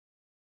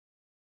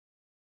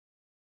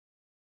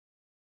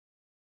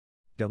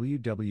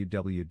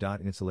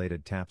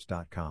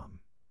www.insulatedtaps.com.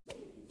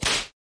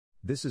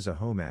 This is a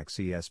Homac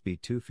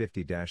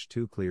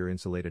CSB250-2 Clear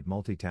insulated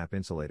multi-tap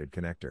insulated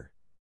connector.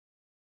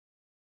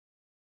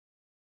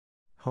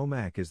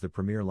 Homac is the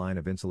premier line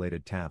of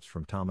insulated taps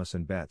from Thomas &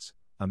 Betts,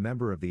 a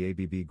member of the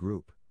ABB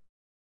Group.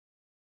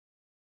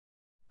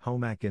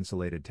 Homac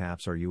insulated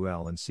taps are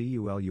UL and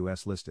CUL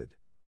US listed.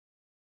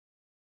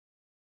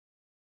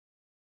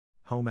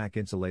 Homac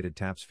insulated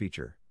taps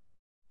feature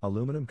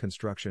aluminum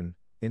construction,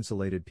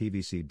 insulated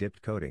PVC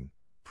dipped coating,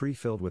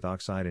 pre-filled with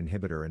oxide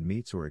inhibitor and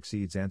meets or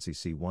exceeds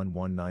ANSI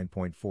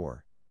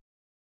C119.4.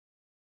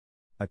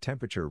 A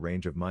temperature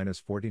range of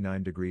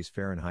 -49 degrees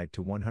Fahrenheit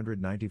to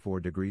 194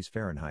 degrees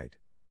Fahrenheit.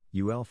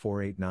 UL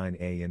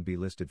 489A and B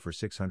listed for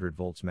 600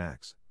 volts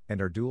max,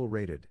 and are dual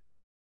rated.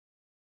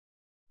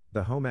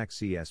 The Homac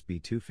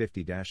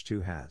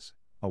CSB250-2 has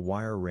a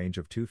wire range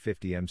of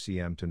 250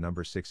 mcm to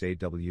number 6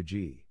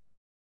 AWG.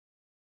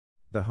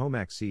 The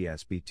Homac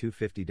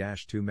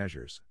CSB250-2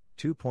 measures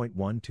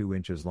 2.12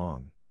 inches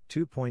long,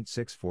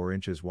 2.64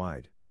 inches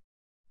wide,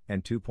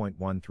 and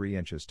 2.13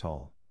 inches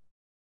tall.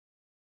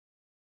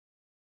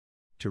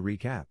 To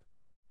recap,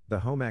 the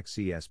Homac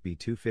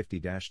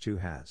CSB250-2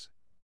 has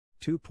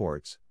 2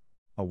 ports,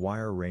 a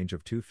wire range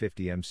of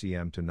 250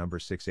 mcm to number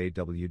 6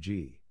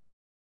 AWG,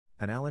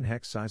 an Allen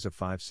hex size of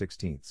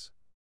 5/16.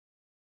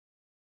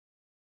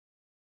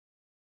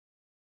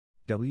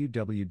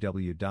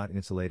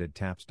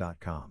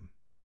 www.insulatedtaps.com